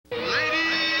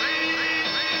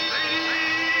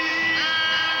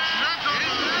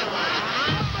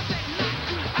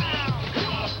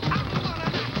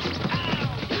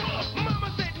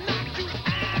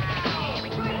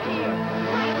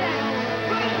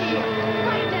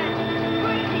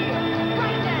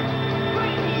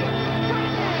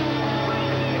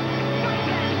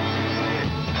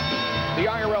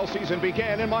season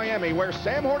began in Miami, where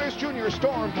Sam Hornish Jr.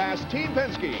 stormed past Team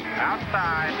Penske.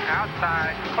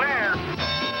 Outside, clear.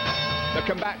 The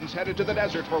combatants headed to the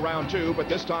desert for round 2, but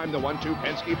this time the 1-2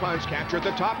 Penske Punch captured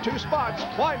the top 2 spots,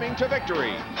 climbing to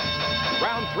victory.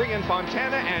 Round 3 in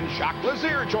Fontana, and Jacques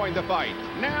Lazier joined the fight.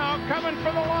 Now coming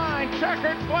for the line,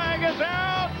 checkered flag is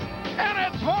out, and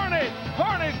it's Hornish.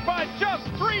 Hornish by just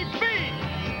 3 feet.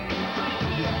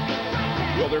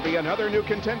 Will there be another new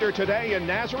contender today in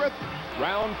Nazareth?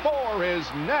 Round 4 is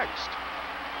next.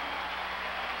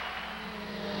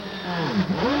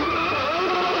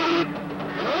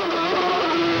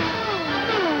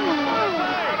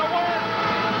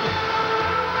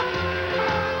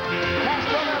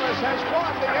 Has won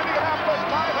the Indianapolis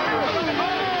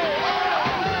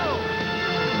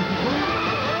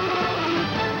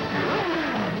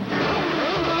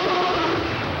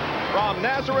 500. From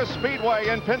Nazareth Speedway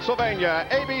in Pennsylvania,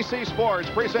 ABC Sports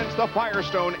presents the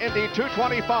Firestone Indy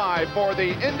 225 for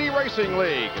the Indy Racing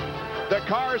League. The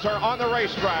cars are on the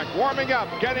racetrack, warming up,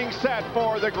 getting set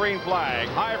for the green flag.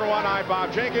 Hi, everyone. I'm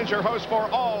Bob Jenkins, your host for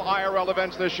all IRL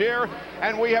events this year,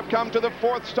 and we have come to the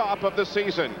 4th stop of the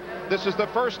season. This is the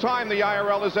first time the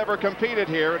IRL has ever competed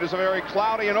here. It is a very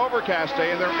cloudy and overcast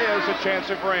day, and there is a chance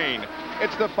of rain.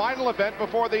 It's the final event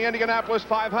before the Indianapolis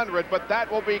 500, but that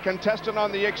will be contested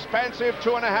on the expansive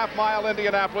 2.5-mile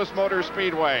Indianapolis Motor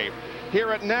Speedway.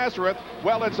 Here at Nazareth,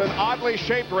 well, it's an oddly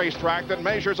shaped racetrack that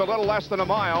measures a little less than a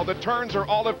mile. The turns are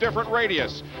all of different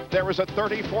radius. There is a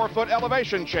 34-foot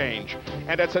elevation change,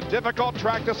 and it's a difficult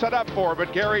track to set up for,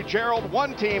 but Gary Gerald,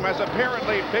 one team, has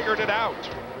apparently figured it out.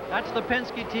 That's the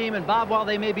Penske team, and Bob, while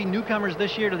they may be newcomers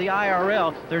this year to the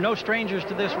IRL, they're no strangers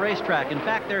to this racetrack. In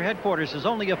fact, their headquarters is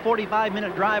only a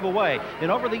 45-minute drive away. And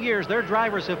over the years, their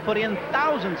drivers have put in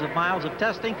thousands of miles of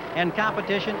testing and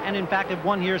competition, and in fact have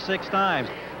won here 6 times.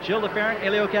 Gilles LeFerrin,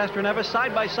 Helio Castroneves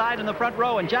side by side in the front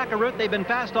row, and Jack Arute, they've been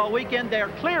fast all weekend. They're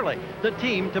clearly the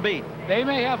team to beat. They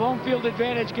may have home field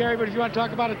advantage, Gary, but if you want to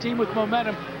talk about a team with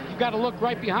momentum, you've got to look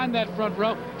right behind that front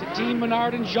row to Team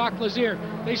Menard and Jacques Lazier.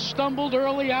 They stumbled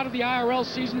early out of the IRL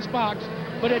season's box,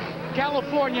 but at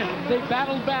California, they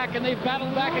battled back, and they've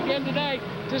battled back again today,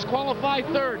 disqualified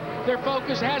 3rd. Their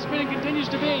focus has been and continues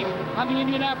to be on the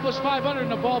Indianapolis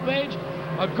 500. And Paul Page,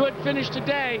 a good finish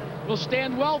today will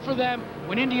stand well for them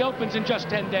when Indy opens in just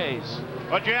 10 days.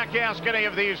 Well, Jack, ask any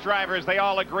of these drivers, they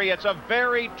all agree it's a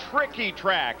very tricky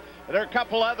track. There are a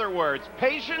couple other words,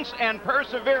 patience and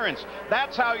perseverance.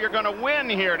 That's how you're going to win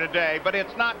here today, but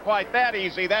it's not quite that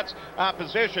easy. That's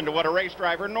opposition to what a race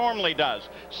driver normally does.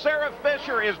 Sarah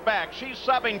Fisher is back. She's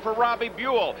subbing for Robbie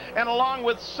Buell, and along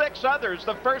with 6 others,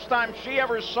 the first time she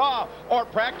ever saw or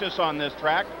practiced on this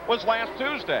track was last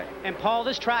Tuesday. And Paul,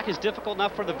 this track is difficult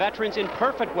enough for the veterans in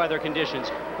perfect weather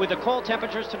conditions. With the cold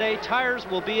temperatures today, tires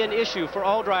will be an issue for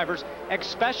all drivers,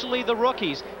 especially the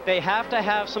rookies. They have to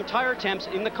have some tire temps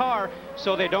in the car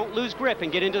so they don't lose grip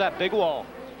and get into that big wall.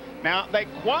 Now, they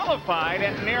qualified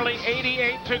at nearly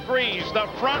 88 degrees. The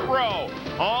front row,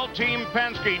 all Team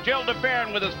Penske. Gilles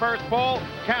LeFerrin with his first pole,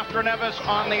 Castroneves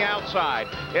on the outside.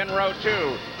 In row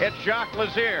 2, it's Jacques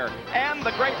Lazier and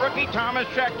the great rookie Thomas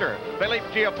Scheckter. Philippe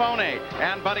Giafone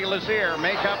and Buddy Lazier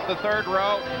make up the 3rd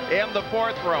row. In the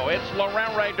 4th row, it's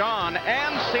Laurent Redon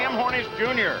and Sam Hornish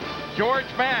Jr. George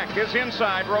Mack is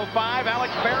inside row 5,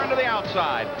 Alex Barron to the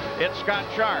outside. It's Scott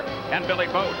Sharp and Billy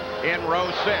Boat in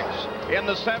row 6. In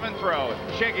the 7th row,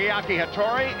 Shigeaki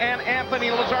Hattori and Anthony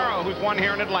Lazzaro, who's won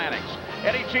here in Atlantics.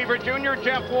 Eddie Cheever Jr.,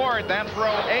 Jeff Ward, that's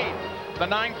row 8. The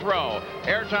 9th row,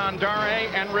 Ayrton Dare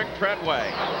and Rick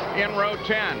Treadway. In row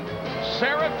 10,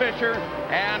 Sarah Fisher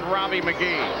and Robbie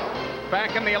McGee.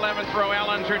 Back in the 11th row, Al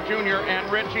Unser Jr. and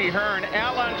Richie Hearn.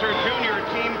 Al Unser Jr.,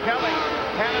 Team Kelly,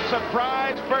 had a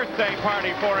surprise birthday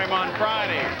party for him on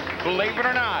Friday. Believe it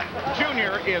or not,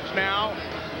 Junior is now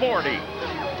 40.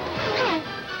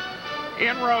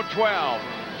 In row 12,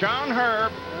 John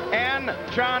Herb and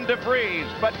John DeVries,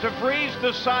 but DeVries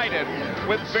decided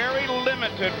with very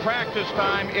limited practice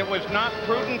time it was not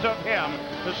prudent of him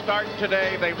to start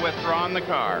today. They've withdrawn the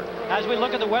car. As we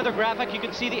look at the weather graphic, you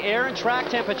can see the air and track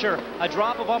temperature, a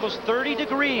drop of almost 30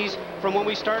 degrees from when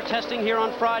we start testing here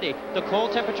on Friday. The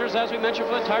cold temperatures, as we mentioned,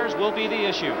 for the tires will be the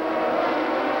issue.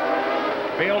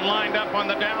 Field lined up on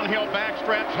the downhill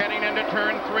backstretch heading into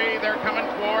turn 3. They're coming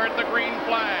toward the green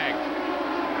flag.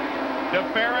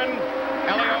 DeFerrin,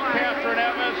 Helio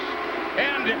Castroneves,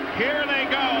 and here they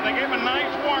go. They gave a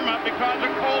nice warm-up because of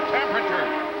cold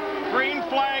temperature. Green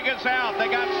flag is out.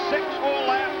 They got 6 whole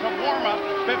laps of warm-up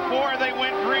before they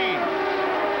went green.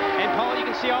 And Paul, you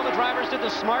can see all the drivers did the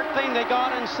smart thing. They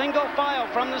got in single file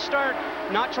from the start,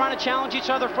 not trying to challenge each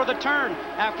other for the turn.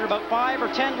 After about 5 or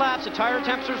 10 laps, the tire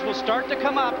temperatures will start to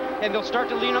come up, and they'll start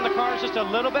to lean on the cars just a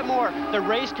little bit more. The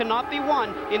race cannot be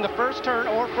won in the first turn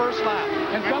or first lap.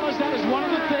 And fellas, that is one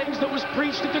of the things that was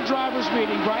preached at the drivers'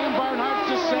 meeting. Brian Barnhart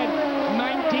just said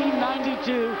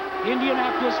 1992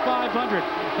 Indianapolis 500.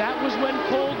 That was when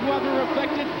cold weather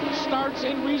affected starts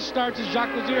and restarts, as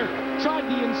Jacques Lazier tried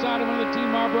the inside of one of the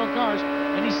Team Marlboro cars.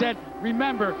 And he said,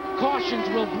 remember, cautions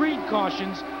will breed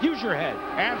cautions. Use your head.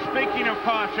 And speaking of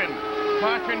caution,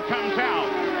 caution comes out.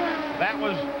 That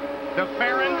was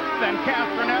DeFerrin, then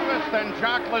Castroneves, then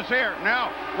Jacques Lazier. Now,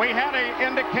 we had an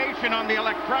indication on the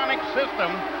electronic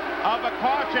system of a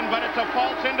caution, but it's a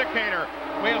false indicator.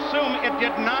 We assume it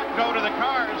did not go to the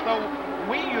cars, though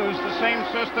we use the same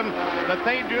system that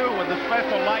they do with the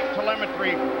special light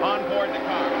telemetry on board the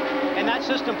car. And that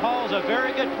system, Paul, is a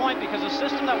very good point, because the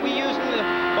system that we use in the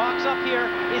box up here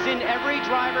is in every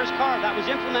driver's car. That was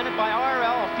implemented by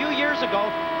IRL a few years ago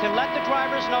to let the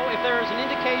drivers know if there is an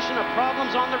indication of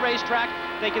problems on the racetrack.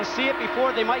 They can see it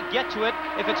before they might get to it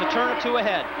if it's a turn or two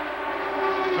ahead.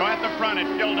 So at the front,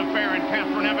 it's Gilles DeFerrin.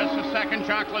 Castroneves, the second.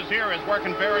 Jacques Lazier is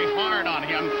working very hard on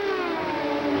him.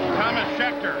 Thomas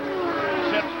Schechter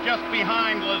sits just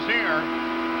behind Lazier,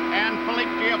 and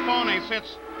Philippe Giafone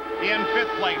sits in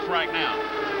 5th place right now.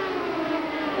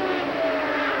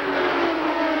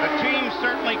 The team's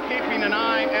certainly keeping an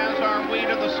eye, as are we,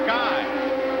 to the sky,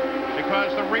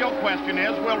 because the real question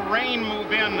is, will rain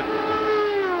move in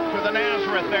to the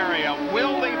Nazareth area?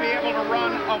 Will they be able to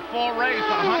run a full race?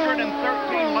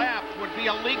 113 laps would be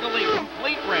a legally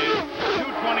complete race. 225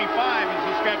 is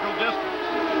the scheduled distance.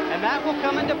 And that will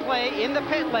come into play in the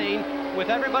pit lane with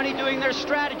everybody doing their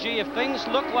strategy if things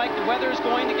look like the weather is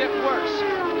going to get worse.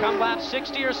 Come lap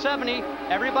 60 or 70,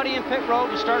 everybody in pit road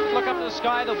will start to look up at the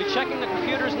sky. They'll be checking the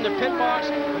computers in their pit box,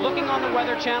 looking on the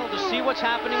Weather Channel to see what's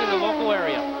happening in the local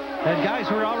area. And guys,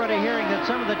 we're already hearing that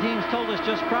some of the teams told us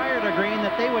just prior to green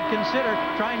that they would consider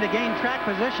trying to gain track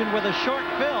position with a short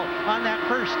fill on that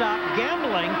first stop,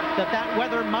 gambling that that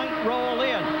weather might roll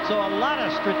in. So a lot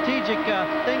of strategic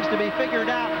things to be figured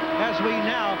out as we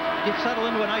now get settled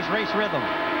into a nice race rhythm.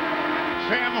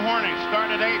 Sam Hornish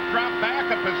started 8th, dropped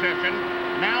back a position,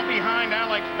 now behind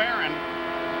Alex Barron,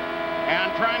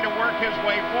 and trying to work his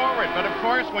way forward. But of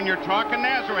course, when you're talking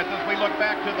Nazareth, as we look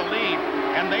back to the lead,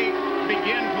 and they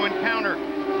begin to encounter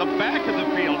the back of the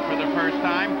field for the first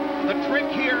time, the trick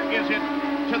here is it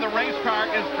to the race car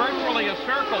is virtually a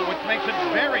circle, which makes it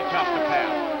very tough to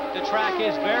pass. The track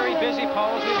is very busy,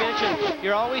 Paul, as we mentioned.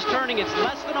 You're always turning. It's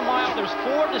less than a mile. There's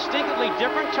 4 distinctly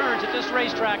different turns at this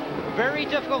racetrack. Very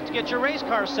difficult to get your race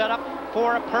car set up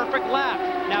for a perfect lap.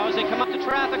 Now, as they come up to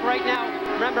traffic right now,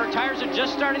 remember, tires are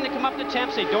just starting to come up to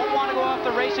temps. They don't want to go off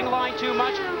the racing line too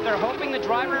much. They're hoping the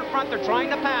driver in front they're trying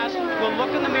to pass will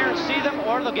look in the mirror and see them,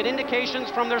 or they'll get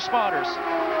indications from their spotters.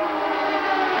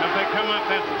 As they come up,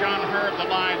 that's John Herb, the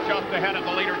line just ahead of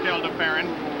the leader, Gilles DeFerrin.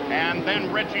 And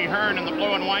then Richie Hearn in the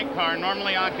blue and white car,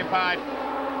 normally occupied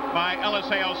by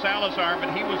Eliseo Salazar,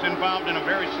 but he was involved in a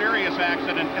very serious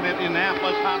accident in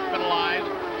Indianapolis,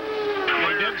 hospitalized.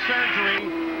 They did surgery.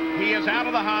 He is out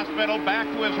of the hospital,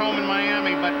 back to his home in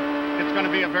Miami, but it's going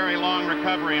to be a very long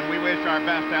recovery, and we wish our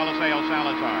best to Eliseo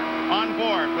Salazar. On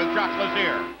board with Jacques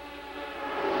Lazier.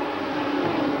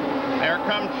 There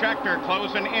comes Schechter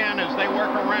closing in as they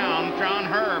work around John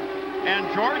Herb, and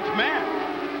George Mack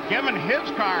giving his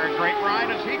car a great ride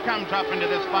as he comes up into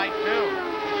this fight too.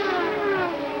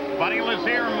 Buddy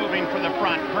Lazier moving for the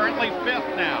front, currently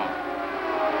 5th now.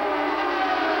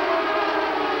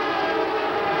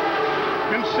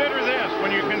 Consider this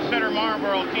when you consider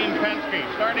Marlboro Team Penske,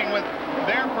 starting with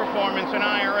their performance in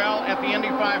IRL at the Indy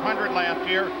 500 last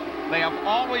year. They have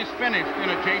always finished in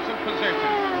adjacent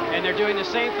positions. And they're doing the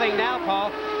same thing now,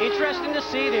 Paul. Interesting to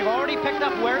see. They've already picked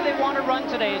up where they want to run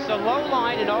today. It's the low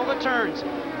line in all the turns.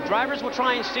 Drivers will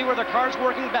try and see where their car's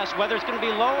working best, whether it's going to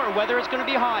be low or whether it's going to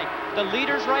be high. The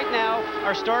leaders right now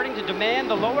are starting to demand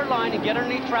the lower line and get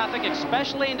underneath traffic,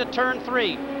 especially into turn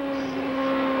 3.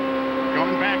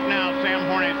 Going back now, Sam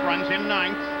Hornish runs in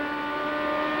 9th.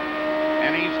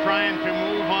 And he's trying to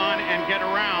move on and get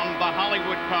around the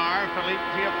Hollywood car, Philippe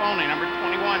Giafone, number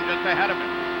 21, just ahead of him.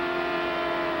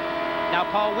 Now,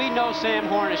 Paul, we know Sam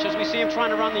Hornish as we see him trying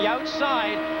to run the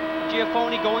outside.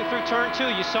 Giafone going through turn 2.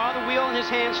 You saw the wheel in his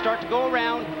hand start to go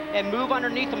around and move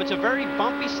underneath him. It's a very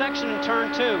bumpy section in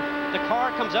turn 2. The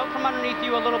car comes out from underneath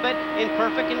you a little bit in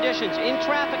perfect conditions. In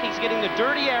traffic, he's getting the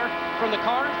dirty air from the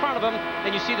car in front of him.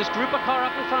 And you see this group of car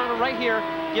up in front of him right here,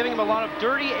 giving him a lot of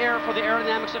dirty air for the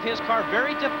aerodynamics of his car.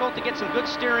 Very difficult to get some good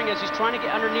steering as he's trying to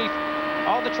get underneath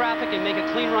all the traffic and make a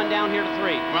clean run down here to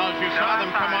 3. Well, as you saw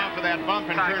them come off of that bump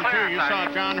in turn 2, you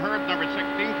saw John Herb, number 16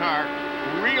 car,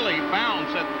 really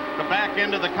bounce at the back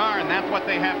end of the car, and that's what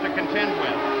they have to contend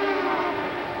with.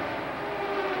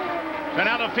 So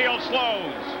now the field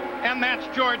slows, and that's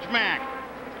George Mack.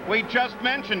 We just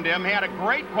mentioned him. He had a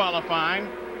great qualifying.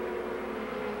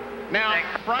 Now,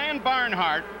 Brian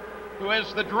Barnhart, who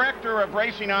is the director of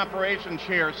racing operations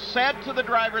here, said to the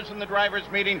drivers in the drivers'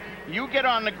 meeting, you get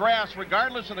on the grass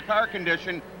regardless of the car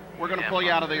condition, we're going to pull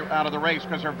you out of the race,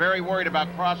 because they're very worried about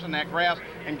crossing that grass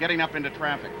and getting up into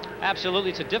traffic. Absolutely.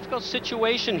 It's a difficult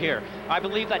situation here. I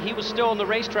believe that he was still on the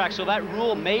racetrack, so that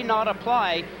rule may not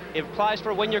apply. It applies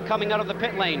for when you're coming out of the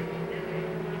pit lane.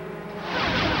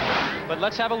 But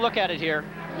let's have a look at it here.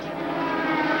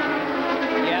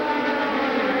 Yep.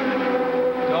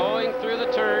 Going through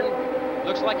the turn.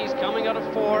 Looks like he's coming out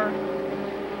of 4.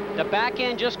 The back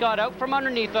end just got out from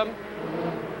underneath him.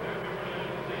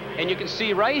 And you can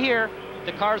see right here,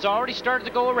 the car's already started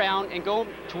to go around and go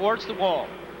towards the wall.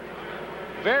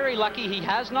 Very lucky he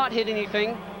has not hit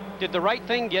anything. Did the right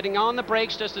thing, getting on the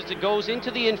brakes just as it goes into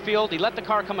the infield. He let the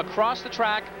car come across the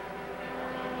track.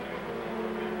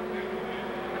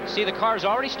 See, the car's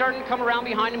already starting to come around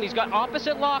behind him. He's got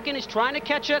opposite lock-in. He's trying to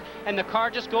catch it, and the car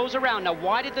just goes around. Now,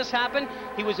 why did this happen?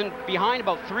 He was behind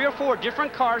about 3 or 4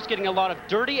 different cars, getting a lot of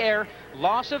dirty air,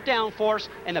 loss of downforce,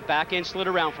 and the back end slid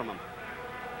around from him.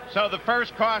 So the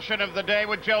first caution of the day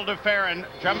with Gilles de Ferran,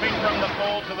 jumping from the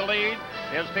pole to the lead.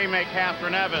 His teammate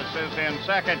Catherine Evis is in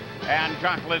second, and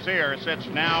Jacques Lazier sits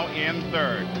now in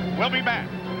third. We'll be back.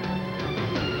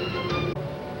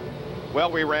 Well,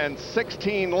 we ran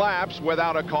 16 laps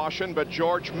without a caution, but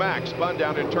George Mack spun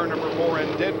down in turn number 4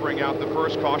 and did bring out the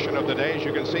first caution of the day. As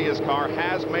you can see, his car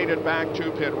has made it back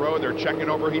to pit road. They're checking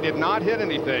over. He did not hit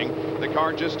anything. The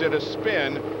car just did a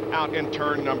spin out in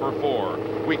turn number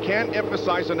 4. We can't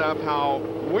emphasize enough how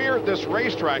weird this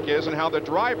racetrack is and how the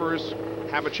drivers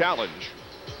have a challenge.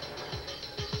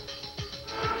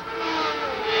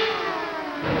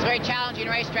 It's a very challenging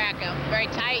racetrack, very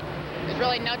tight. There's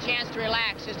really no chance to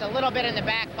relax, just a little bit in the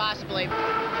back possibly. If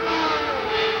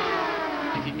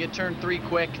you can get turn 3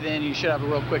 quick, then you should have a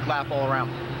real quick lap all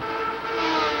around.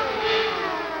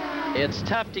 It's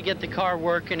tough to get the car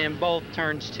working in both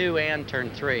turns 2 and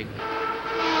turn 3.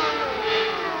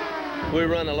 We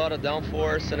run a lot of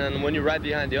downforce, and then when you're right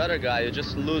behind the other guy, you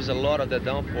just lose a lot of the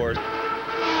downforce.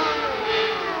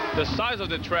 The size of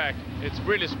the track, it's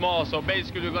really small, so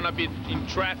basically you're going to be in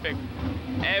traffic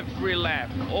every lap,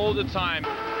 all the time.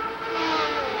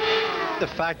 The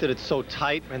fact that it's so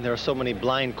tight and there are so many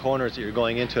blind corners that you're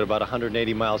going into at about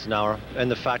 180 miles an hour, and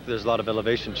the fact that there's a lot of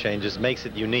elevation changes makes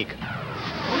it unique.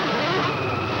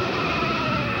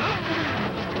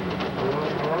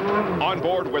 On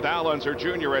board with Al Unser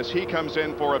Jr. as he comes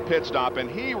in for a pit stop, and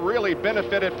he really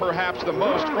benefited perhaps the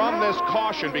most from this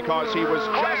caution because he was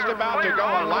just about to go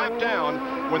a lap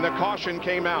down when the caution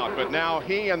came out. But now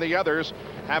he and the others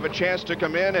have a chance to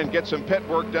come in and get some pit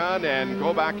work done and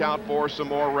go back out for some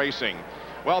more racing.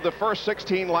 Well, the first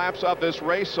 16 laps of this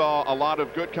race saw a lot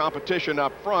of good competition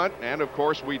up front, and of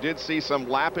course we did see some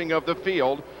lapping of the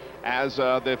field as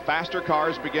the faster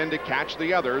cars begin to catch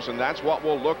the others, and that's what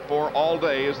we'll look for all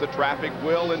day, as the traffic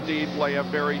will indeed play a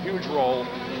very huge role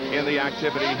in the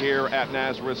activity here at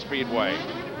Nazareth Speedway.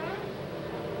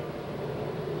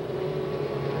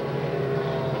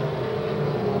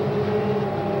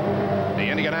 The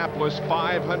Indianapolis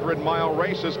 500-mile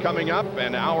race is coming up,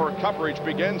 and our coverage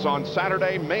begins on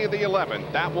Saturday, May the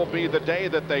 11th. That will be the day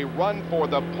that they run for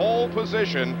the pole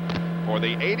position for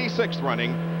the 86th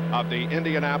running of the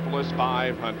Indianapolis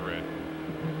 500.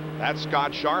 That's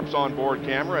Scott Sharp's onboard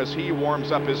camera as he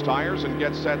warms up his tires and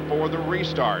gets set for the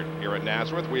restart. Here at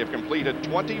Nazareth, we have completed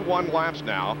 21 laps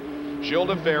now. Gilles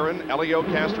de Ferran, Elio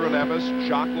Castroneves,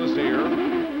 Jacques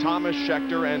Lazier, Thomas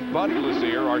Schechter, and Buddy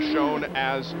Lazier are shown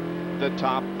as the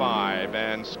top 5.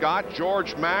 And Scott,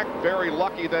 George Mack, very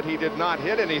lucky that he did not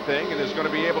hit anything and is going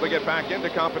to be able to get back into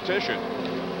competition.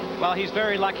 Well, he's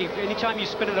very lucky. Anytime you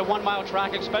spin at a 1-mile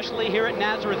track, especially here at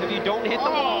Nazareth, if you don't hit the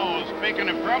wall. Speaking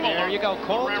of trouble. There you go.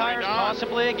 Cold tires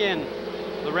possibly again.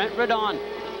 Laurent Redon.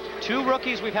 2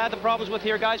 rookies we've had the problems with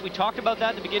here, guys. We talked about that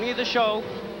at the beginning of the show.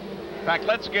 In fact,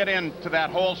 let's get into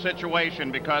that whole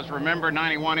situation, because remember,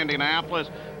 91 Indianapolis,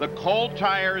 the cold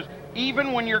tires,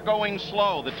 even when you're going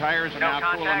slow, the tires are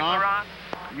now cool enough.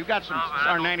 You got some,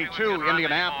 or 92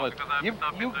 Indianapolis.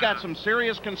 You've got some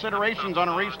serious considerations on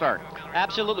a restart.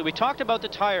 Absolutely. We talked about the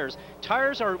tires.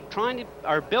 Tires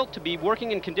are built to be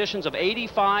working in conditions of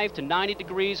 85 to 90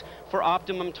 degrees for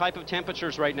optimum type of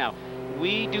temperatures right now.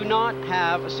 we do not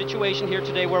have a situation here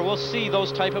today where we'll see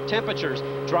those type of temperatures.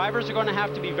 Drivers are going to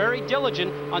have to be very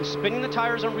diligent on spinning the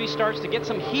tires on restarts to get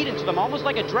some heat into them, almost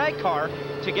like a drag car,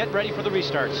 to get ready for the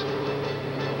restarts.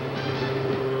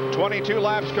 22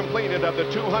 laps completed of the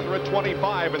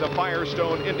 225 in the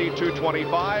Firestone Indy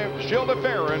 225. Gilles de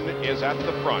Ferran is at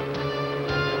the front.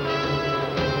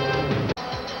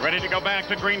 Ready to go back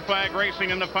to green flag racing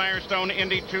in the Firestone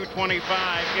Indy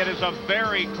 225. It is a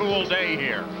very cool day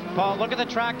here. Paul, look at the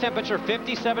track temperature,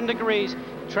 57 degrees.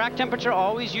 Track temperature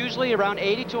always usually around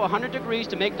 80 to 100 degrees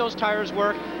to make those tires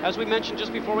work. As we mentioned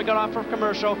just before we got off for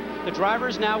commercial, the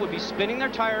drivers now would be spinning their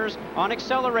tires on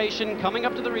acceleration, coming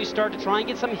up to the restart to try and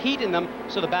get some heat in them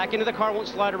so the back end of the car won't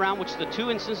slide around, which is the two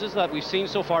instances that we've seen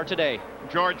so far today.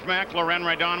 George Mack, Loren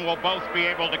Redon will both be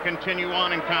able to continue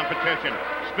on in competition.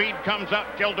 Speed comes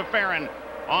up, Gilles de Ferran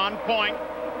on point.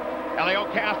 Elio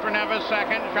Castroneves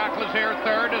second, Jacques Lazier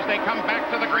third as they come back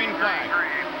to the green flag.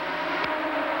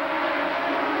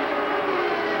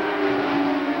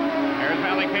 There's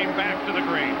Ali came back to the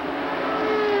green.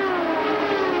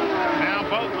 Now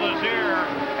both Lazier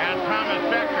and Thomas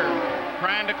Scheckter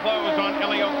trying to close on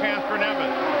Elio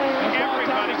Castroneves.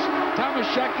 Thomas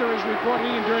Scheckter is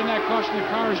reporting in during that caution the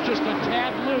car is just a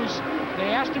tad loose.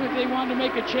 They asked him if they wanted to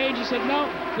make a change. He said, no,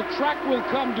 the track will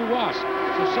come to us.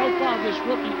 So far, this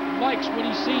rookie likes what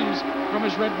he sees from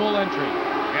his Red Bull entry.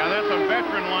 Yeah, that's a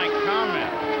veteran-like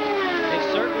comment. It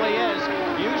certainly is.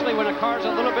 Usually when a car's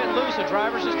a little bit loose, a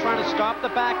driver's just trying to stop the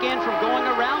back end from going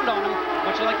around on him,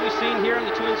 much like we've seen here in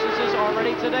the two instances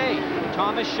already today.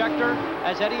 Thomas Scheckter,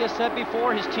 as Eddie has said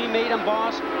before, his teammate and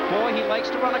boss, boy, he likes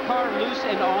to run a car loose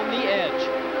and on the edge.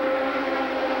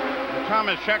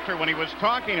 Thomas Scheckter, when he was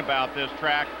talking about this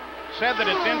track, said that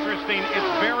it's interesting.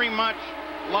 It's very much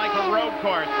like a road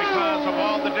course because of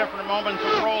all the different moments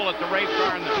of roll that the race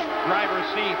car and the drivers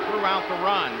see throughout the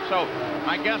run. So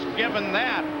I guess given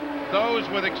that, those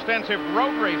with extensive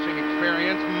road racing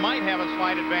experience might have a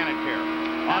slight advantage here.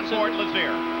 On board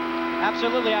Lazier.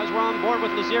 Absolutely, as we're on board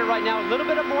with Lazier right now, a little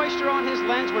bit of moisture on his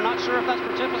lens. We're not sure if that's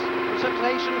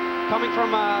precipitation coming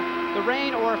from the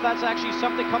rain or if that's actually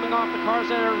something coming off the cars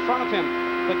that are in front of him.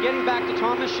 But getting back to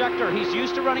Thomas Scheckter, he's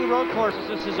used to running road courses.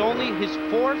 This is only his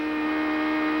fourth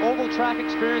oval track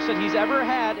experience that he's ever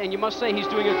had, and you must say he's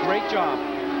doing a great job.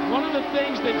 One of the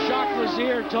things that Jacques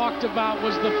Lazier talked about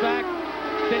was the fact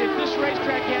that if this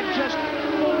racetrack had just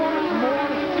 4 more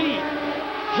feet,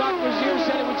 Jacques Lazier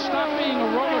said it would stop being a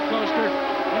roller coaster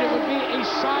and it would be a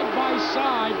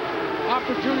side-by-side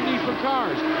opportunity for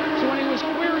cars. So when he was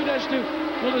queried as to,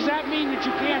 well, does that mean that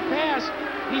you can't pass?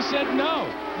 He said, no,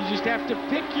 you just have to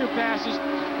pick your passes.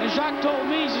 And Jacques told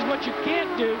me, he says, what you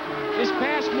can't do is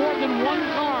pass more than one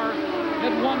car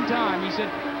at one time. He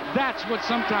said, that's what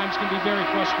sometimes can be very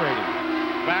frustrating.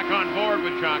 Back on board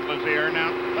with Jacques Lazier.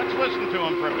 Now, let's listen to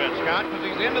him for a bit, Scott, because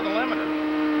he's into the limiter.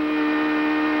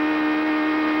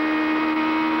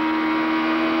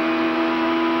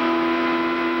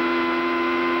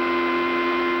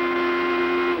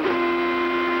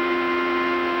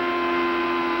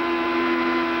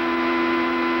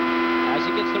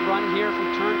 Here from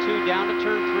turn 2 down to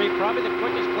turn 3, probably the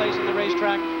quickest place in the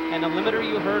racetrack, and the limiter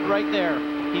you heard right there.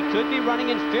 He could be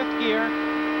running in 5th gear,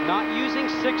 not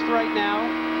using 6th right now.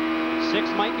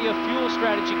 6 might be a fuel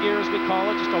strategy gear, as we call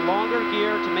it, just a longer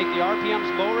gear to make the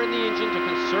RPMs lower in the engine to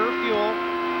conserve fuel.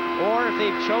 Or if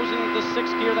they've chosen the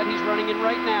 6th gear that he's running in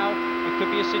right now, it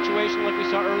could be a situation like we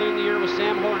saw earlier in the year with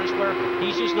Sam Hornish, where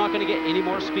he's just not going to get any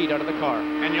more speed out of the car.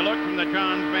 And you look from the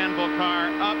John Vanville car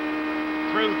up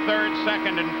through 3rd,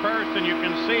 2nd, and 1st, and you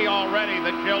can see already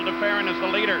that Gilles de Ferran, as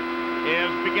the leader, is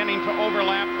beginning to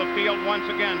overlap the field once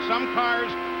again. Some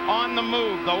cars on the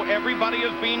move, though everybody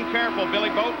is being careful. Billy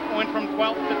Boat went from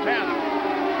 12th to 10th.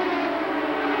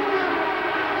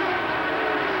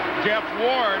 Jeff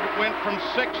Ward went from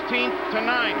 16th to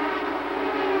 9th.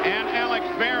 And Alex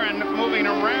Barron, moving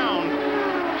around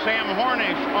Sam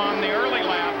Hornish on the early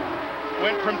lap,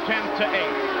 went from 10th to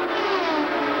 8th.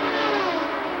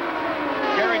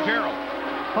 Gary Gerald.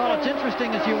 Paul, it's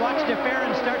interesting as you watch de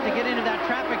Ferran start to get into that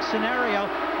traffic scenario.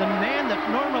 The man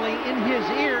that normally in his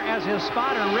ear as his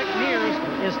spotter, Rick Mears,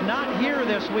 is not here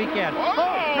this weekend.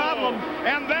 Oh, problem.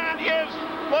 And that is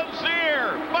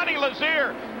Lazier. Buddy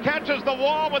Lazier catches the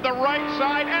wall with the right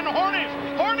side, and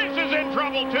Hornish is in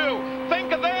trouble too.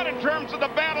 Think of that in terms of the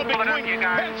battle between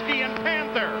Penske and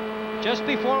Panther. Just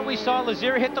before we saw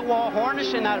Lazier hit the wall,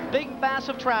 Hornish in that big mass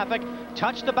of traffic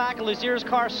touched the back of Lazier's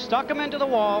car, stuck him into the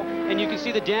wall, and you can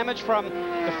see the damage from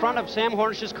the front of Sam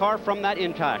Hornish's car from that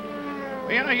impact.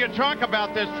 You know, you talk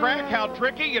about this track, how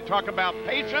tricky, you talk about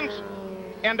patience.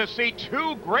 And to see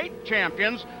two great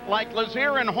champions like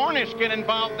Lazier and Hornish get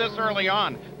involved this early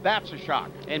on, that's a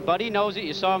shock. And Buddy knows it.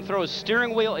 You saw him throw his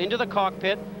steering wheel into the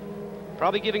cockpit,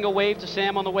 probably giving a wave to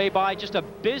Sam on the way by. Just a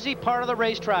busy part of the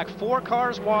racetrack. 4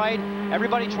 cars wide,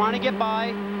 everybody trying to get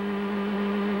by.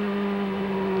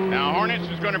 Now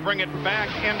Hornish is going to bring it back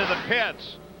into the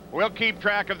pits. We'll keep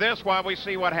track of this while we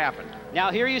see what happened.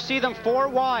 Now here you see them 4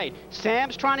 wide.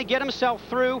 Sam's trying to get himself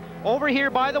through. Over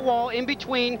here by the wall, in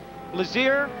between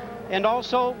Lazier and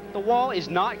also the wall, is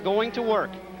not going to work.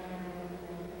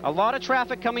 A lot of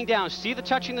traffic coming down. See the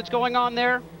touching that's going on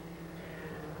there?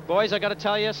 Boys, I got to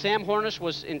tell you, Sam Hornish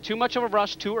was in too much of a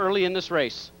rush too early in this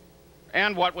race.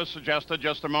 And what was suggested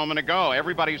just a moment ago,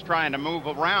 everybody's trying to move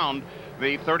around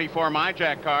the 34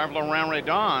 MyJack car of Laurent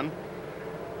Redon.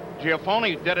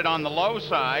 Giafoni did it on the low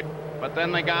side, but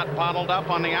then they got bottled up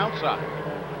on the outside.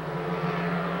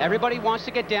 Everybody wants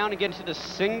to get down and get into the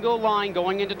single line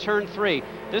going into turn 3.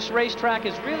 This racetrack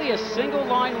is really a single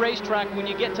line racetrack when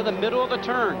you get to the middle of the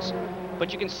turns.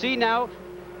 But you can see now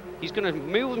he's going to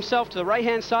move himself to the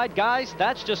right-hand side. Guys,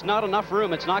 that's just not enough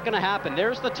room. It's not going to happen.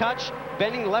 There's the touch,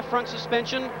 bending the left front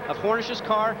suspension of Hornish's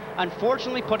car,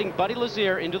 unfortunately putting Buddy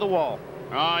Lazier into the wall.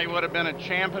 Oh, he would have been a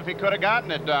champ if he could have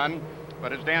gotten it done.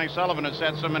 But as Danny Sullivan has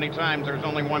said so many times, there's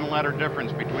only 1 letter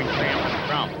difference between Sam and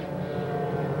Trump.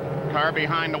 Car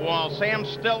behind the wall. Sam's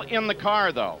still in the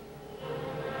car, though.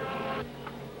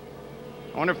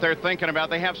 I wonder if they're thinking about,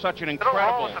 they have such an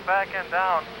incredible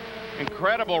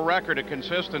record of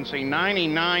consistency,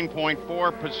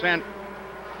 99.4%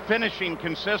 finishing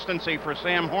consistency for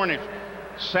Sam Hornish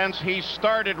since he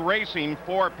started racing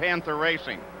for Panther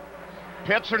Racing.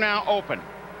 Pits are now open.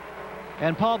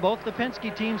 And Paul, both the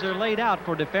Penske teams are laid out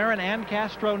for DeFerrin and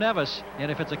Castro Neves. And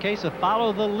if it's a case of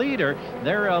follow the leader,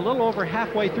 they're a little over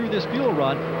halfway through this fuel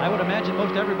run. I would imagine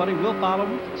most everybody will follow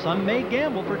them. Some may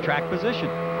gamble for track position.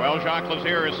 Well, Jacques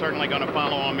Lazier is certainly going to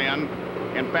follow him in.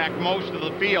 In fact, most of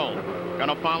the field going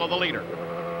to follow the leader.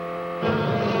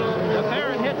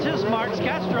 DeFerrin hits his marks.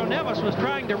 Castro Neves was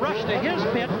trying to rush to his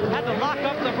pit, had to lock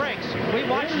up the brakes. We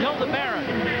watched Gilles DeFerrin.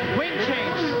 Wing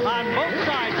change on both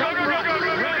sides.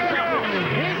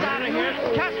 He's out of here.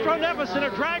 Castro Neves in a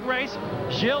drag race.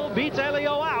 Gilles beats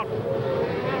Elio out.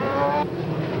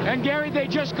 And Gary, they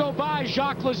just go by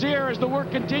Jacques Lazier as the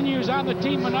work continues on the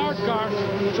Team Menard car,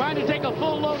 trying to take a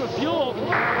full load of fuel,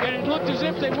 and it looked as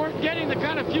if they weren't getting the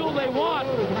kind of fuel they want.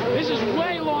 This is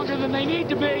way longer than they need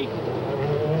to be.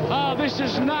 Oh, this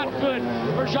is not good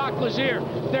for Jacques Lazier.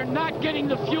 They're not getting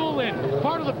the fuel in.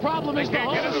 Part of the problem is the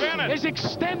hose is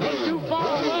extending too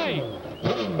far away.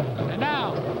 And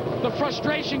now the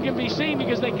frustration can be seen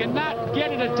because they cannot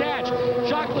get it attached.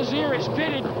 Jacques Lazier is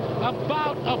pitted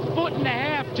about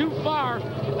 1.5 feet too far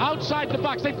outside the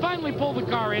box. They finally pull the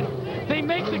car in. They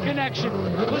make the connection.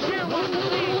 Lazier wants to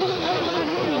lead.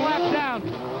 Lap down.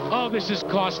 Oh, this is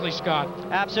costly, Scott.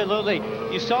 Absolutely.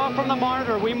 You saw from the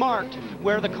monitor we marked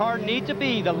where the car need to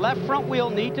be. The left front wheel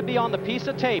need to be on the piece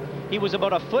of tape. He was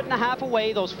about 1.5 feet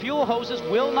away. Those fuel hoses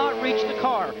will not reach the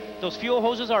car. Those fuel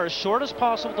hoses are as short as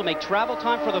possible to make travel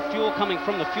time for the fuel coming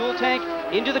from the fuel tank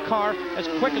into the car as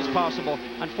quick as possible.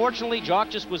 Unfortunately, Jock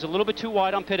just was a little bit too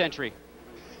wide on pit entry.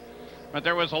 But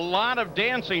there was a lot of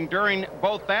dancing during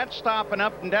both that stop and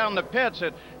up and down the pits.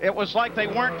 It was like they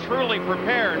weren't truly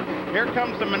prepared. Here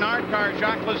comes the Menard car,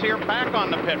 Jacques Lazier back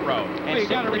on the pit road. Well, you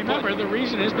got to remember the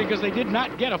reason is because they did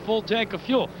not get a full tank of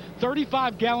fuel.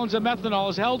 35 gallons of methanol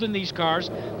is held in these cars.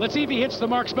 Let's see if he hits the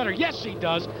marks better. Yes, he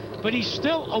does, but he's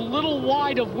still a little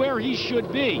wide of where he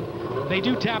should be. They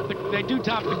do top the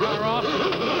car off.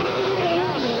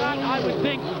 Now, Scott, I would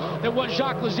think that what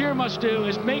Jacques Lazier must do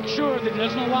is make sure that he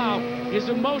doesn't allow his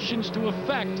emotions to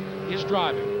affect his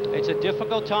driving. It's a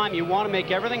difficult time. You want to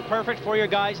make everything perfect for your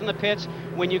guys in the pits.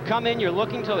 When you come in, you're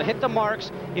looking to hit the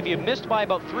marks. If you missed by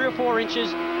about 3 or 4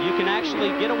 inches, you can actually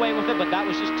get away with it, but that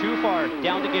was just too far.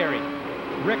 Down to Gary.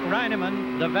 Rick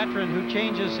Reineman, the veteran who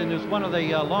changes and is one of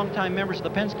the longtime members of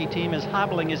the Penske team, is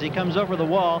hobbling as he comes over the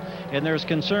wall, and there's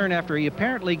concern after he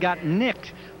apparently got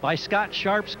nicked by Scott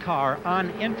Sharp's car on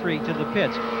entry to the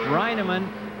pits. Reineman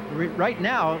right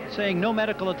now saying no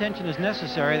medical attention is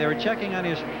necessary. They were checking on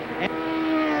his...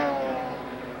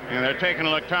 And they're taking a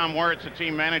look. Tom Wirtz, the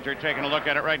team manager, taking a look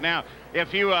at it right now.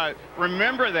 If you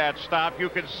remember that stop, you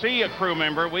could see a crew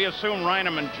member, we assume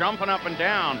Reineman, jumping up and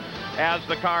down as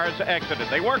the cars exited.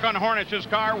 They work on Hornish's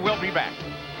car. We'll be back.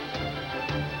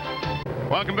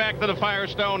 Welcome back to the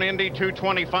Firestone Indy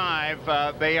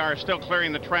 225. They are still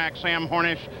clearing the track. Sam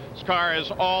Hornish's car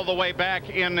is all the way back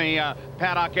in the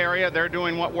paddock area. They're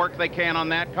doing what work they can on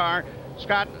that car.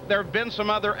 Scott, there have been some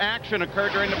other action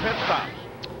occurred during the pit stops.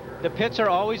 The pits are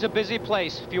always a busy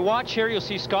place. If you watch here, you'll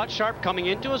see Scott Sharp coming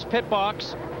into his pit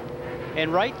box,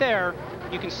 and right there,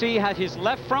 you can see how his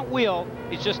left front wheel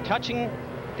is just touching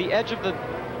the edge of the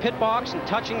pit box and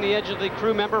touching the edge of the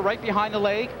crew member right behind the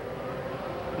leg.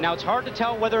 Now, it's hard to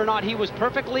tell whether or not he was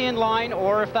perfectly in line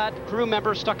or if that crew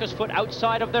member stuck his foot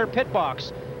outside of their pit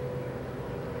box.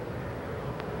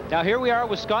 Now, here we are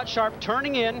with Scott Sharp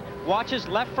turning in. Watch his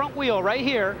left front wheel right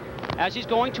here as he's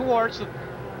going towards the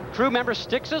crew member,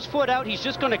 sticks his foot out. He's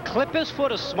just going to clip his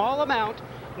foot a small amount.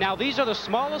 Now, these are the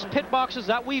smallest pit boxes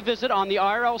that we visit on the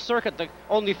IRL circuit,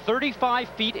 only 35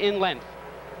 feet in length.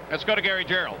 Let's go to Gary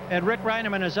Gerald. And Rick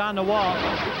Reineman is on the wall.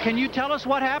 Can you tell us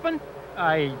what happened?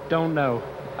 I don't know.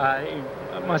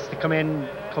 I must have come in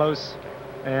close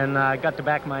and got the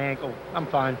back of my ankle. I'm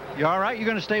fine. You all right? You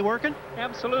going to stay working?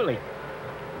 Absolutely.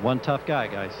 One tough guy,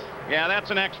 guys. Yeah, that's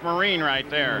an ex-Marine right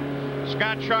there.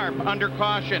 Scott Sharp under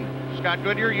caution. Scott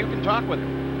Goodyear, you can talk with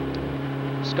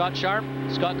him. Scott Sharp,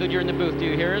 Scott Goodyear in the booth. Do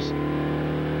you hear us?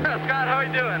 Scott, how are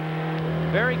you doing?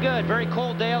 Very good. Very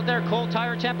cold day out there, cold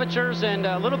tire temperatures, and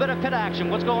a little bit of pit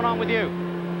action. What's going on with you?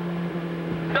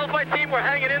 Tells my team we're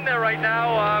hanging in there right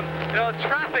now. You know,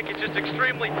 traffic is just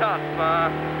extremely tough.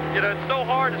 You know, it's so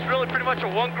hard. It's really pretty much a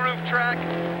one-groove track.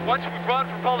 Once we've run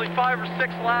for probably 5 or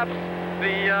 6 laps,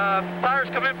 the tires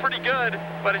come in pretty good,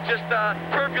 but it's just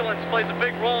turbulence plays a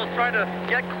big role. It's trying to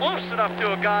get close enough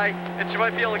to a guy that you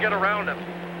might be able to get around him.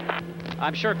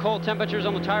 I'm sure cold temperatures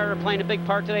on the tire are playing a big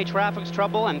part today. Traffic's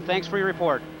trouble, and thanks for your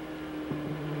report.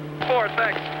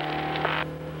 Thanks.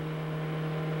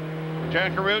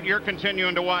 Jack Arute, you're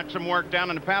continuing to watch some work down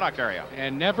in the paddock area.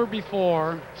 And never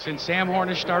before, since Sam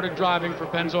Hornish started driving for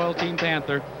Pennzoil Team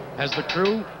Panther, has the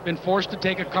crew been forced to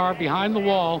take a car behind the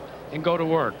wall and go to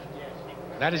work.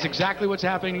 That is exactly what's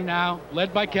happening now.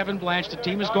 Led by Kevin Blanche, the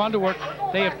team has gone to work.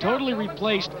 They have totally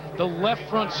replaced the left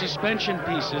front suspension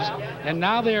pieces, and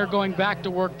now they are going back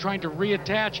to work trying to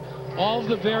reattach all of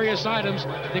the various items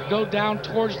that go down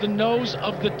towards the nose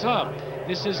of the tub.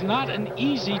 This is not an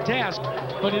easy task,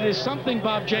 but it is something,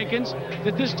 Bob Jenkins,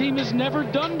 that this team has never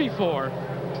done before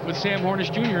with Sam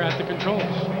Hornish Jr. at the controls.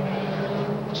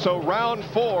 So round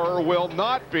 4 will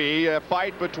not be a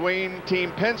fight between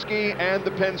Team Penske and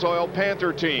the Pennzoil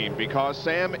Panther team, because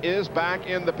Sam is back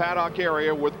in the paddock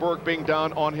area with work being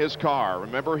done on his car.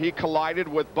 Remember, he collided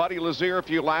with Buddy Lazier a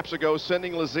few laps ago,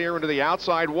 sending Lazier into the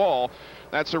outside wall.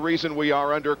 That's the reason we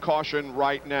are under caution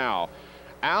right now.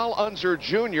 Al Unser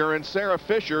Jr. and Sarah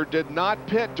Fisher did not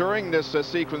pit during this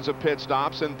sequence of pit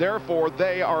stops, and therefore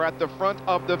they are at the front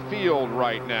of the field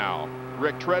right now.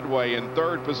 Rick Treadway in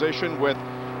 3rd position, with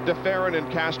DeFerrin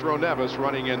and Castro Neves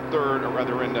running in 3rd, or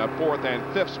rather in the 4th and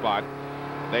 5th spot.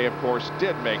 They, of course,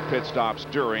 did make pit stops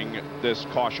during this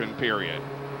caution period.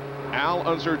 Al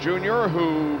Unser Jr.,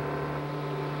 who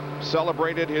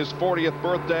celebrated his 40th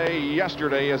birthday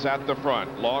yesterday, is at the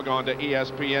front. Log on to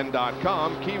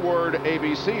ESPN.com, keyword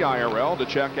ABC IRL, to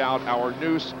check out our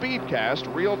new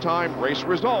Speedcast real-time race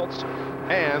results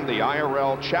and the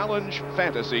IRL Challenge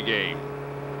Fantasy game.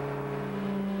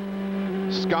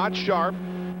 Scott Sharp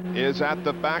is at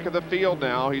the back of the field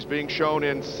now. He's being shown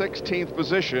in 16th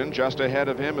position. Just ahead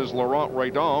of him is Laurent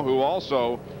Redon, who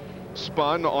also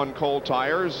spun on cold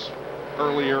tires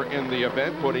earlier in the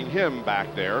event, putting him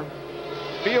back there.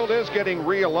 Field is getting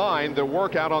realigned. The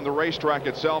workout on the racetrack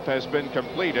itself has been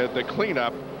completed. The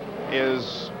cleanup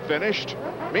is finished.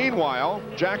 Meanwhile,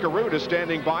 Jack Arute is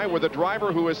standing by with a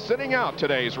driver who is sitting out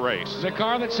today's race. The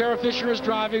car that Sarah Fisher is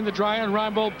driving, the Dryan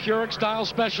Reinbold Purek Style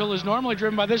Special, is normally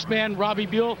driven by this man, Robbie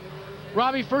Buell.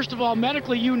 Robbie, first of all,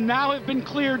 medically, you now have been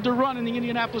cleared to run in the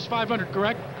Indianapolis 500,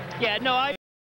 correct? Yeah, no,